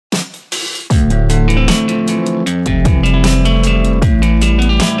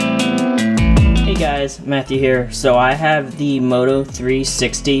Matthew here. So I have the Moto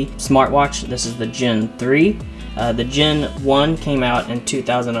 360 smartwatch. This is the Gen 3. The Gen 1 came out in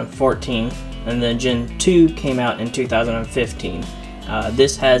 2014 and the Gen 2 came out in 2015.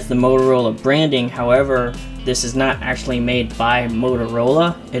 This has the Motorola branding, however this is not actually made by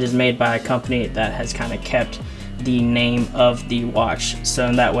Motorola. It is made by a company that has kind of kept the name of the watch, so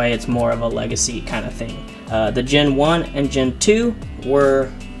in that way it's more of a legacy kind of thing. The Gen 1 and Gen 2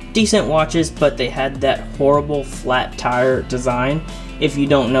 were decent watches, but they had that horrible flat tire design. If you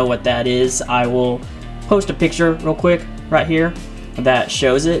don't know what that is, I will post a picture real quick right here that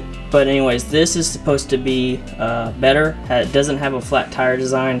shows it. But anyways, this is supposed to be better. It doesn't have a flat tire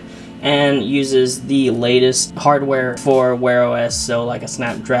design and uses the latest hardware for Wear OS, so like a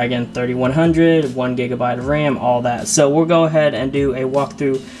Snapdragon 3100, 1GB of RAM, all that. So we'll go ahead and do a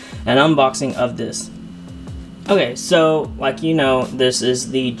walkthrough and unboxing of this. Okay, so like you know, this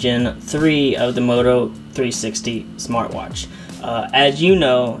is the Gen 3 of the Moto 360 smartwatch. As you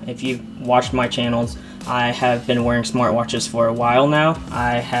know, if you've watched my channels, I have been wearing smartwatches for a while now.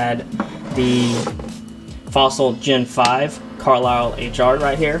 I had the Fossil Gen 5 Carlisle HR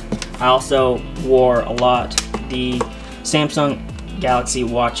right here. I also wore a lot the Samsung Galaxy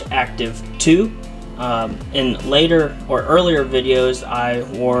Watch Active 2. In later or earlier videos, I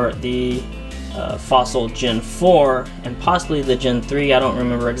wore the Fossil Gen 4 and possibly the Gen 3. I don't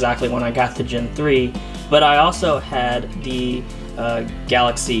remember exactly when I got the Gen 3, but I also had the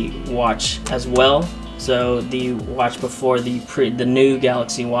Galaxy Watch as well. So the watch before the new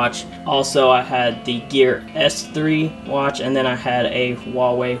Galaxy Watch. Also, I had the Gear S3 watch, and then I had a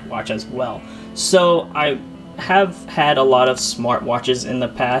Huawei watch as well. So I have had a lot of smartwatches in the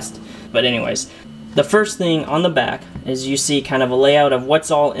past. But anyways, the first thing on the back is you see kind of a layout of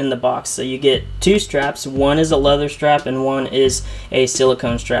what's all in the box. So you get two straps. One is a leather strap and one is a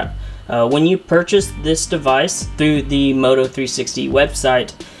silicone strap. When you purchase this device through the Moto 360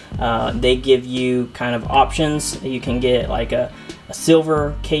 website, they give you kind of options. You can get like a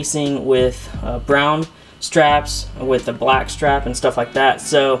silver casing with brown straps, with a black strap and stuff like that.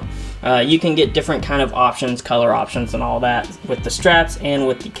 So you can get different kind of options, color options and all that with the straps and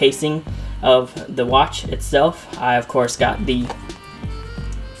with the casing of the watch itself. I of course got the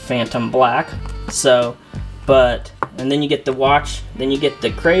Phantom Black. And then you get the watch, then you get the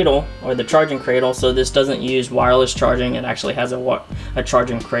cradle, or the charging cradle. So this doesn't use wireless charging, it actually has a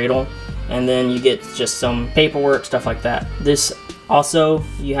charging cradle. And then you get just some paperwork, stuff like that. This also,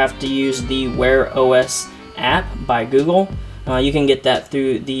 you have to use the Wear OS app by Google. You can get that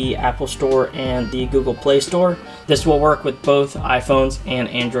through the Apple Store and the Google Play Store. This will work with both iPhones and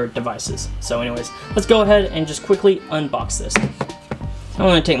Android devices. So anyways, let's go ahead and just quickly unbox this. I'm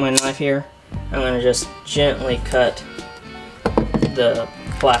going to take my knife here. I'm going to just gently cut the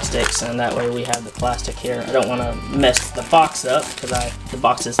plastics, and that way we have the plastic here. I don't want to mess the box up because the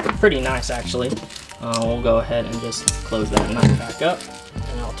box is pretty nice actually. We'll go ahead and just close that knife back up,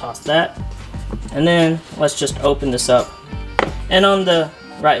 and I'll toss that. And then let's just open this up. And on the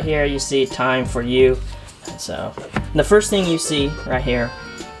right here you see time for you. So the first thing you see right here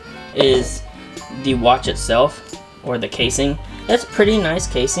is the watch itself, or the casing. It's pretty nice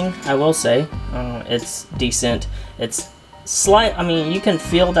casing, I will say. It's decent. It's slight. I mean, you can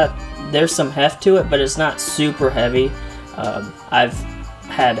feel that there's some heft to it, but it's not super heavy. I've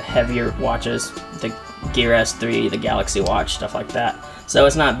had heavier watches, the Gear S3, the Galaxy Watch, stuff like that. So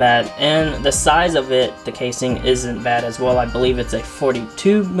it's not bad. And the size of it, the casing, isn't bad as well. I believe it's a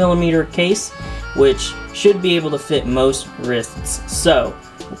 42mm case, which should be able to fit most wrists. So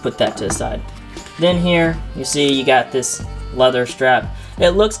we'll put that to the side. Then here, you see you got this leather strap.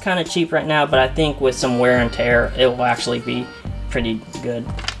 It looks kind of cheap right now, but I think with some wear and tear, it will actually be pretty good.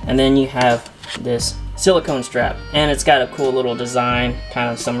 And then you have this silicone strap, and it's got a cool little design, kind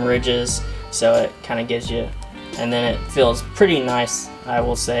of some ridges, so it kind of gives you, and then it feels pretty nice, I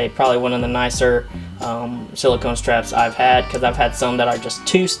will say. Probably one of the nicer silicone straps I've had, because I've had some that are just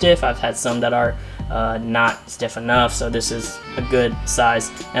too stiff. I've had some that are not stiff enough, so this is a good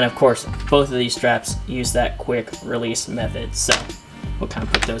size. And of course, both of these straps use that quick release method, so we'll kind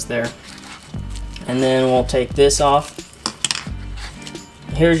of put those there. And then we'll take this off.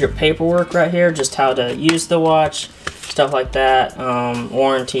 Here's your paperwork right here, just how to use the watch, stuff like that,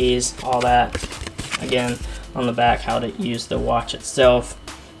 warranties, all that. Again, on the back, how to use the watch itself,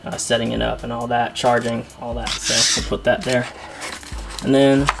 setting it up and all that, charging, all that. So we'll put that there. And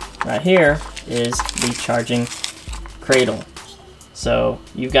then right here is the charging cradle. So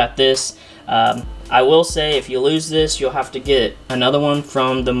you've got this. I will say if you lose this, you'll have to get another one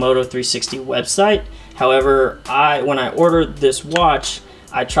from the Moto 360 website. However, when I ordered this watch,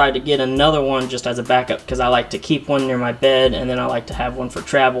 I tried to get another one just as a backup because I like to keep one near my bed, and then I like to have one for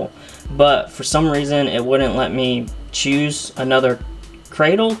travel. But for some reason it wouldn't let me choose another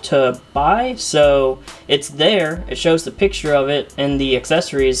cradle to buy, so it's there. It shows the picture of it in the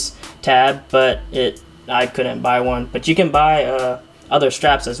accessories tab, but I couldn't buy one. But you can buy other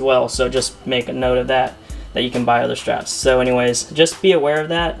straps as well, so just make a note of that you can buy other straps. So anyways, just be aware of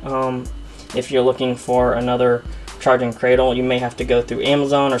that. If you're looking for another charging cradle, you may have to go through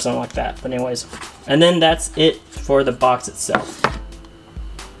Amazon or something like that. But anyways, and then that's it for the box itself.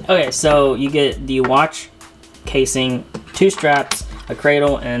 Okay, so you get the watch casing, 2 straps, a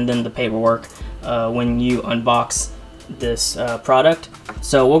cradle, and then the paperwork when you unbox this product.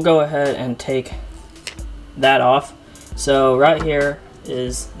 So we'll go ahead and take that off. So right here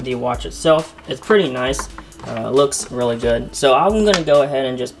is the watch itself. It's pretty nice. Looks really good. So I'm gonna go ahead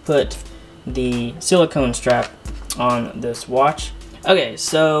and just put the silicone strap on this watch. Okay,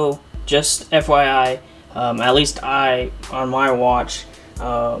 so just FYI, at least on my watch,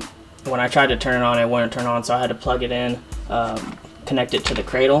 when I tried to turn it on, it wouldn't turn on, so I had to plug it in, connect it to the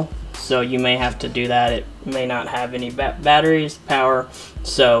cradle. So you may have to do that. It may not have any batteries, power.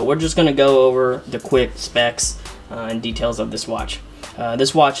 So we're just gonna go over the quick specs and details of this watch.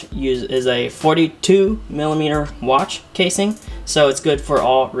 This watch is a 42mm watch casing, so it's good for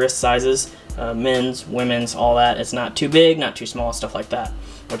all wrist sizes, men's, women's, all that. It's not too big, not too small, stuff like that,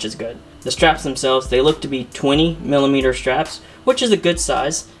 which is good. The straps themselves, they look to be 20mm straps, which is a good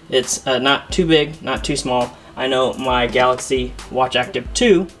size. It's not too big, not too small. I know my Galaxy Watch Active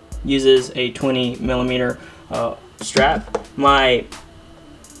 2 uses a 20mm strap. My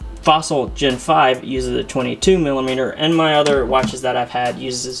Fossil Gen 5 uses a 22mm, and my other watches that I've had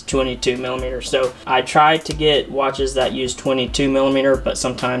uses 22mm. So I try to get watches that use 22mm, but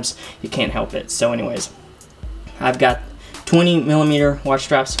sometimes you can't help it. So anyways, I've got 20mm watch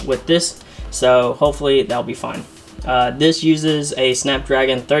straps with this, so hopefully that'll be fine. This uses a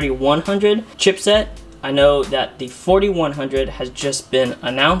Snapdragon 3100 chipset. I know that the 4100 has just been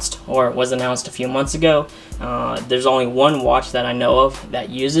announced, or it was announced a few months ago. There's only one watch that I know of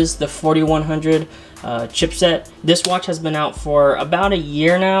that uses the 4100 chipset. This watch has been out for about a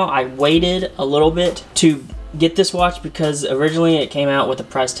year now. I waited a little bit to get this watch because originally it came out with a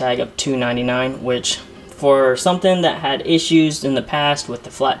price tag of $299, which for something that had issues in the past with the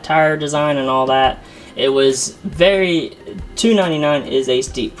flat tire design and all that, it was $299 is a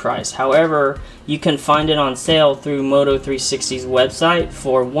steep price. However, you can find it on sale through Moto 360's website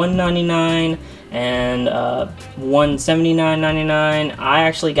for $199 and $179.99. I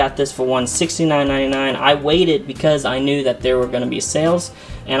actually got this for $169.99. I waited because I knew that there were going to be sales,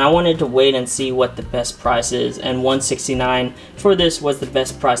 and I wanted to wait and see what the best price is, and $169 for this was the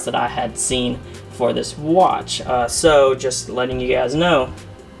best price that I had seen for this watch. So just letting you guys know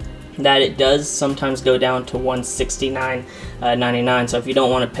that it does sometimes go down to $169.99. So if you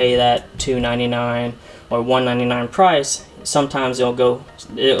don't want to pay that $299 or $199 price, sometimes it'll go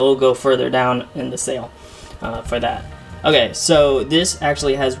further down in the sale for that. Okay, so this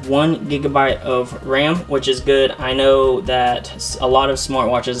actually has 1 GB of RAM, which is good. I know that a lot of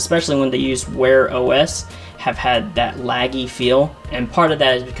smartwatches, especially when they use Wear OS, have had that laggy feel, and part of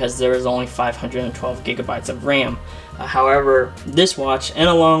that is because there is only 512 GB of RAM. However, this watch, and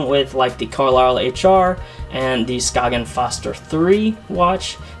along with like the Carlisle HR and the Skagen Foster 3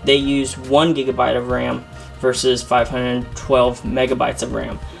 watch, they use 1 GB of RAM versus 512 megabytes of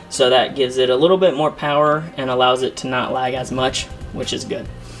RAM. So that gives it a little bit more power and allows it to not lag as much, which is good.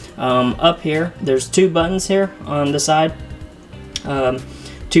 Up here, there's 2 buttons here on the side,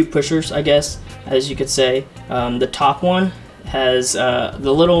 2 pushers, I guess, as you could say. The top one has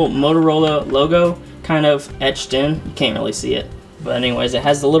the little Motorola logo kind of etched in. You can't really see it, but anyways, it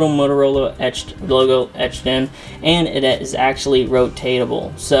has the little Motorola logo etched in, and it is actually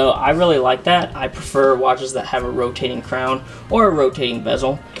rotatable. So I really like that. I prefer watches that have a rotating crown or a rotating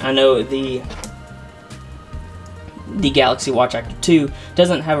bezel. I know the Galaxy Watch Active 2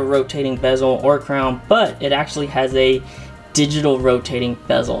 doesn't have a rotating bezel or crown, but it actually has a digital rotating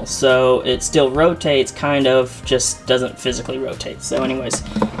bezel, so it still rotates, kind of, just doesn't physically rotate. So anyways,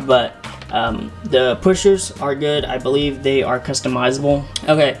 but the pushers are good. I believe they are customizable.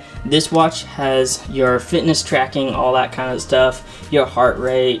 Okay, this watch has your fitness tracking, all that kind of stuff, your heart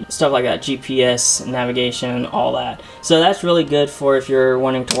rate, stuff like that, GPS, navigation, all that. So that's really good for if you're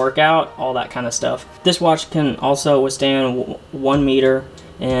wanting to work out, all that kind of stuff. This watch can also withstand 1 meter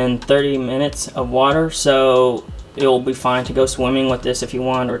in 30 minutes of water, so it'll be fine to go swimming with this if you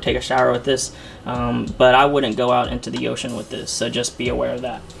want, or take a shower with this, but I wouldn't go out into the ocean with this, so just be aware of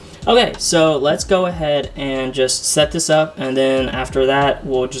that. Okay, so let's go ahead and just set this up, and then after that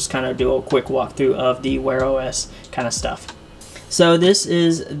we'll just kind of do a quick walkthrough of the Wear OS kind of stuff. So this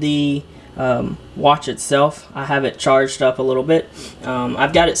is the watch itself. I have it charged up a little bit.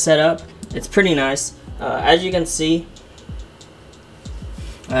 I've got it set up. It's pretty nice. As you can see,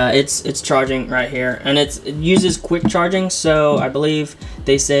 it's charging right here, and it uses quick charging, so I believe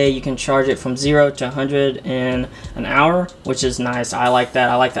they say you can charge it from 0 to 100 in an hour, which is nice. I like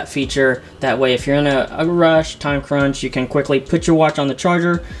that. I like that feature. That way, if you're in a rush, time crunch, you can quickly put your watch on the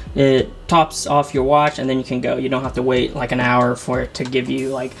charger, it tops off your watch, and then you can go. You don't have to wait like an hour for it to give you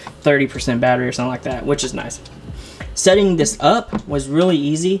like 30% battery or something like that, which is nice. Setting this up was really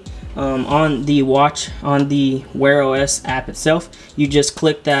easy. On the watch, on the Wear OS app itself, you just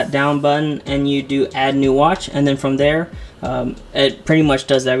click that down button and you do add new watch, and then from there it pretty much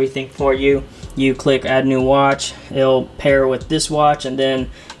does everything for you. You click add new watch, it'll pair with this watch, and then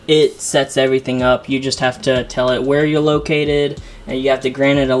it sets everything up. You just have to tell it where you're located, and you have to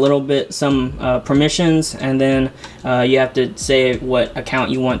grant it a little bit some permissions, and then you have to say what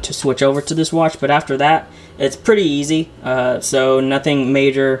account you want to switch over to this watch. But after that, it's pretty easy, so nothing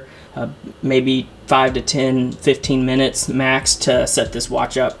major. Maybe 5 to 10, 15 minutes max to set this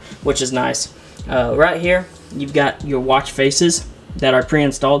watch up, which is nice. Right here, you've got your watch faces that are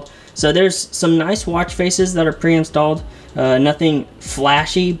pre-installed. So there's some nice watch faces that are pre-installed. Nothing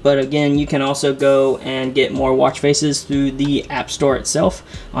flashy, but again, you can also go and get more watch faces through the App Store itself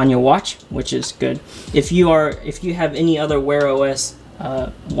on your watch, which is good. If you have any other Wear OS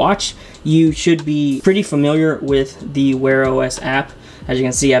watch, you should be pretty familiar with the Wear OS app. As you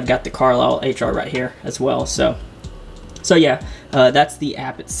can see, I've got the Carlisle HR right here as well. So yeah, that's the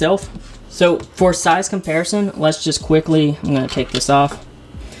app itself. So for size comparison, let's just quickly, I'm going to take this off.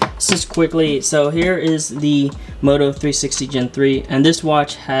 Just quickly, so here is the Moto 360 Gen 3, and this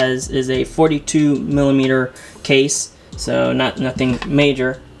watch is a 42mm case, so nothing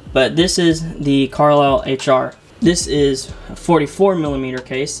major. But this is the Carlisle HR. This is a 44mm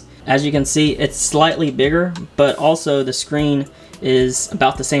case. As you can see, it's slightly bigger, but also the screen is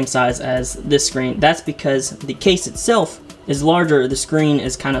about the same size as this screen. That's because the case itself is larger, the screen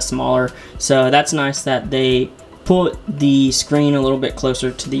is kind of smaller. So that's nice that they put the screen a little bit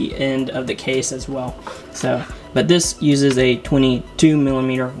closer to the end of the case as well. So, but this uses a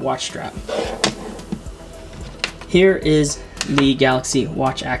 22mm watch strap. Here is the Galaxy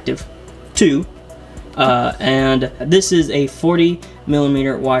Watch Active 2, and this is a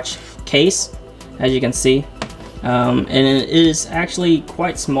 40mm watch case, as you can see. And it is actually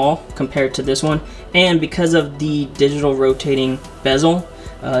quite small compared to this one, and because of the digital rotating bezel,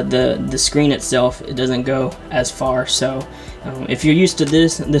 the screen itself, it doesn't go as far. So if you're used to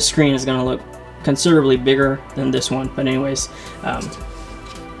this screen is going to look considerably bigger than this one. But anyways,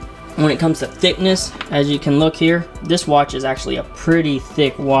 when it comes to thickness, as you can look here, this watch is actually a pretty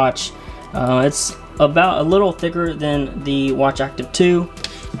thick watch. It's about a little thicker than the Watch Active 2,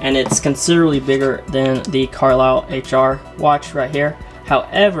 and it's considerably bigger than the Carlisle HR watch right here.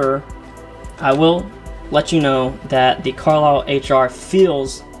 However, I will let you know that the Carlisle HR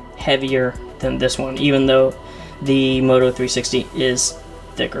feels heavier than this one, even though the Moto 360 is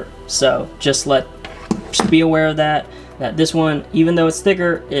thicker. So just be aware of that this one, even though it's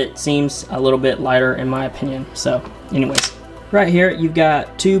thicker, it seems a little bit lighter in my opinion. So anyways, right here you've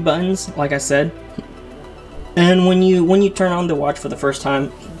got two buttons, like I said. And when you turn on the watch for the first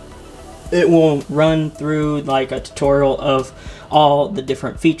time, it will run through like a tutorial of all the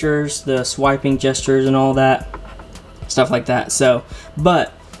different features, the swiping gestures and all that stuff like that. So,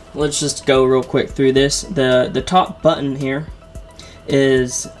 but let's just go real quick through this. The top button here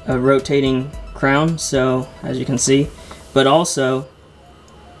is a rotating crown, so as you can see, but also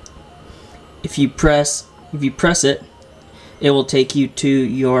if you press it, it will take you to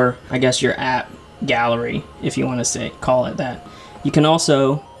your, I guess, your app gallery, if you want to call it that. You can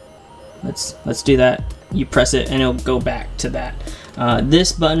also, let's do that. You press it and it'll go back to that.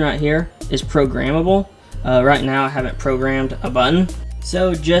 This button right here is programmable. Right now I haven't programmed a button.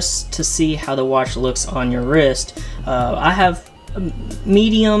 So just to see how the watch looks on your wrist, I have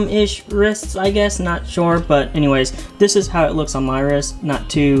medium-ish wrists, I guess, not sure, but anyways, this is how it looks on my wrist. Not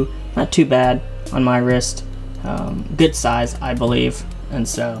too bad on my wrist. Good size, I believe. And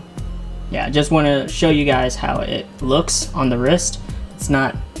so yeah, just want to show you guys how it looks on the wrist. It's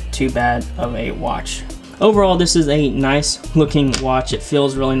not too bad of a watch. Overall, this is a nice looking watch. It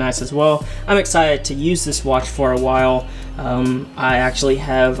feels really nice as well. I'm excited to use this watch for a while. I actually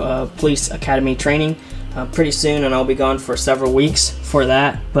have police academy training pretty soon, and I'll be gone for several weeks for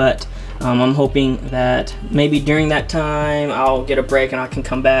that. But I'm hoping that maybe during that time I'll get a break and I can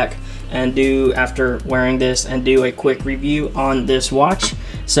come back and do, after wearing this, and do a quick review on this watch.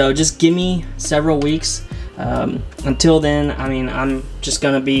 So just give me several weeks. Until then, I mean, I'm just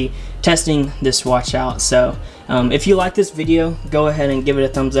gonna be testing this watch out. So if you like this video, go ahead and give it a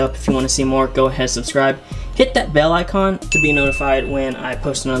thumbs up. If you want to see more, go ahead and subscribe. Hit that bell icon to be notified when I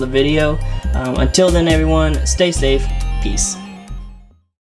post another video. Until then, everyone, stay safe. Peace.